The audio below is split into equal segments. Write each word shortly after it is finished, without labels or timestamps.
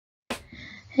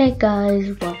Hey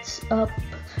guys, what's up?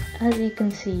 As you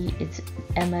can see, it's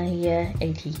Emma here,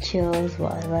 AT Chillz,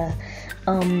 whatever.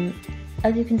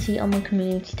 As you can see on my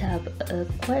community tab,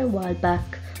 quite a while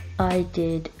back, I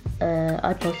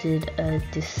posted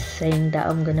this saying that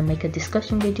I'm gonna make a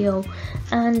discussion video,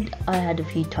 and I had a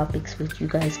few topics which you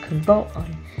guys can vote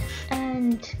on.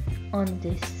 And on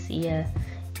this year,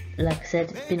 like I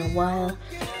said, it's been a while,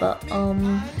 but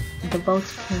the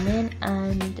votes came in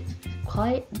and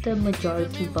quite the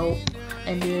majority vote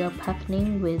ended up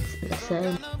happening with a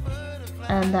certain,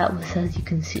 and that was, as you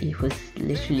can see, was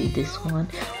literally this one,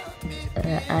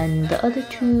 and the other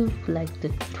two, like the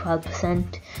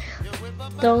 12%,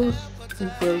 those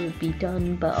will be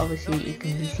done, but obviously you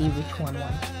can see which one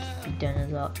wants to be done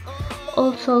as well.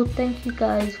 Also, thank you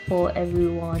guys for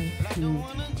everyone who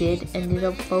ended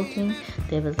up voting.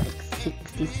 There was like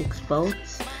 66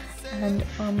 votes, and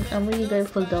I'm really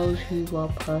grateful for those who were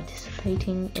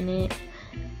participating in it,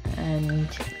 and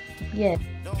yeah,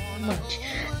 much.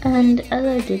 And as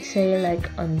I did say, like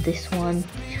on this one,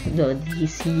 you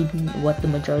see what the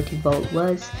majority vote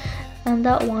was, and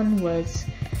that one was,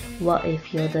 what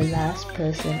if you're the last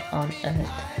person on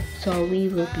earth? So we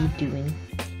will be doing.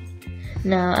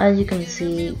 Now, as you can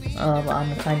see,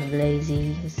 I'm kind of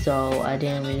lazy, so I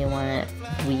didn't really want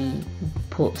to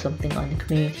put something on the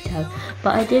community tab,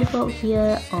 but I did vote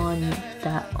here on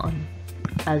that.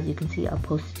 As you can see, I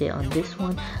posted it on this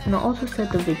one, and I also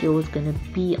said the video was gonna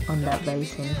be on that very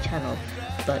same channel,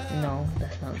 but no,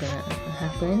 that's not gonna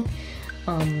happen.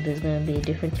 There's gonna be a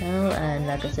different channel, and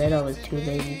like I said, I was too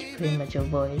lazy to pretty much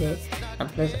avoid it, and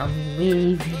plus I'm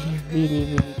really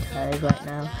tired right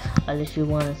now. I literally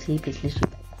want to sleep. It's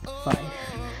literally like 5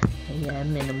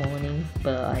 AM in the morning,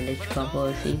 but I literally can't fall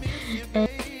asleep.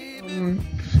 And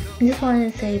I just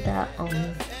wanted to say that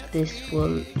this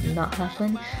will not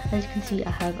happen. As you can see, I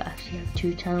actually have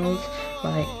two channels,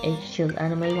 my Chillz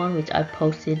anime one, which I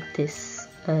posted this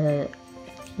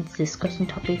discussion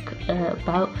topic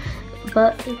about,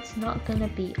 but it's not gonna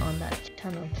be on that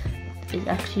channel. It's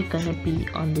actually gonna be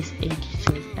on this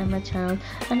Chillz Emma channel,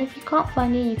 and if you can't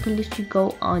find it, you can literally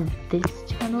go on this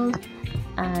channel,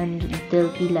 and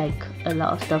there'll be like a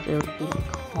lot of stuff. It'll be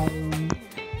like home,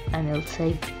 and it'll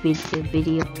say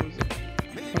videos,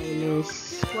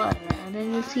 playlists, whatever, and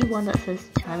then you'll see one that says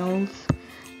channels,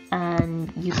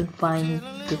 and you can find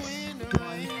this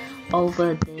one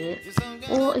over there.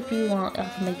 Or if you want, I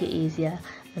can make it easier,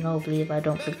 and hopefully if I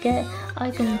don't forget,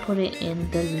 I can put it in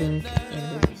the link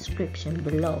in the description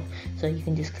below, so you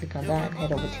can just click on that and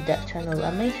head over to that channel,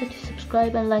 and make sure to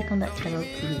subscribe and like on that channel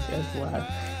please as well.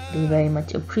 Be very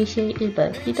much appreciated,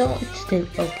 but if you don't, it's still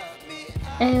okay.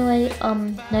 Anyway,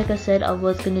 like I said, I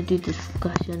was gonna do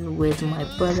discussion with my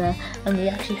brother, and we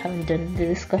actually haven't done the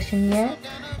discussion yet.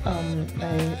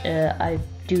 I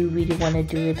do really want to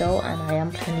do it though, and I am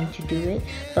planning to do it,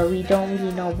 but we don't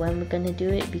really know when we're gonna do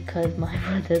it, because my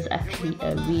brother's actually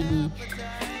a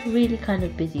really kind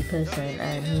of busy person,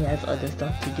 and he has other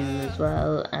stuff to do as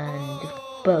well.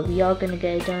 But we are gonna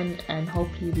get it done, and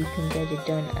hopefully we can get it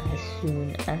done as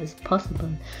soon as possible.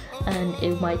 And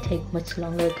it might take much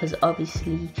longer, because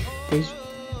obviously there's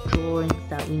drawings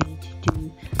that we need to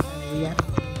do, and we have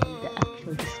to do the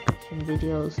actual discussion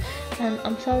videos. And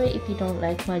I'm sorry if you don't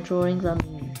like my drawings. I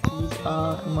mean, these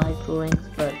are my drawings,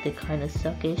 but they're kind of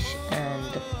suckish,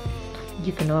 and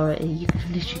you can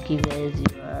literally give it a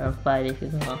 0 out of 5 if you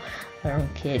want. I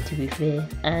don't care, to be fair,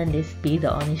 and it's be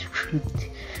the honest truth.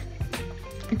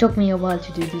 It took me a while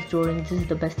to do these drawings. This is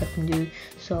the best I can do,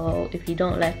 so if you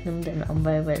don't like them, then I'm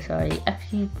very sorry.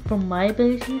 Actually, from my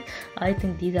ability, I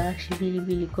think these are actually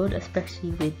really good,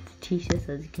 especially with the t-shirts.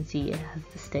 As you can see, it has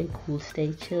the stay cool,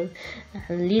 stay chill,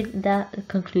 and that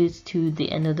concludes to the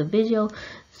end of the video.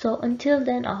 So until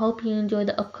then, I hope you enjoy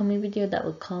the upcoming video that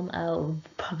will come out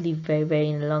probably very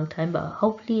in a long time, but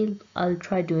hopefully I'll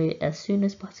try do it as soon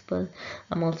as possible.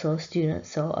 I'm also a student,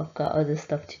 so I've got other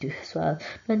stuff to do as well.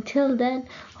 But until then,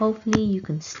 hopefully you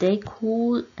can stay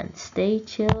cool and stay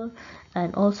chill,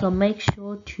 and also make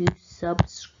sure to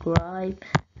subscribe,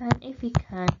 and if you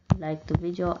can, like the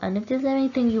video, and if there's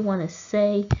anything you want to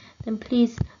say, then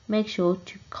please make sure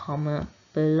to comment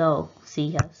below.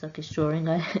 See how suckish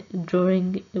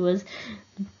drawing it was,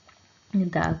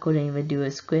 that I couldn't even do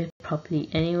a square properly.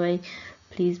 Anyway,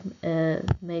 please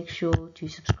make sure to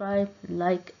subscribe,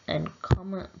 like, and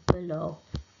comment below.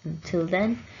 Until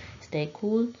then, stay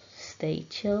cool, stay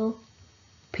chill,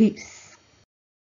 peace.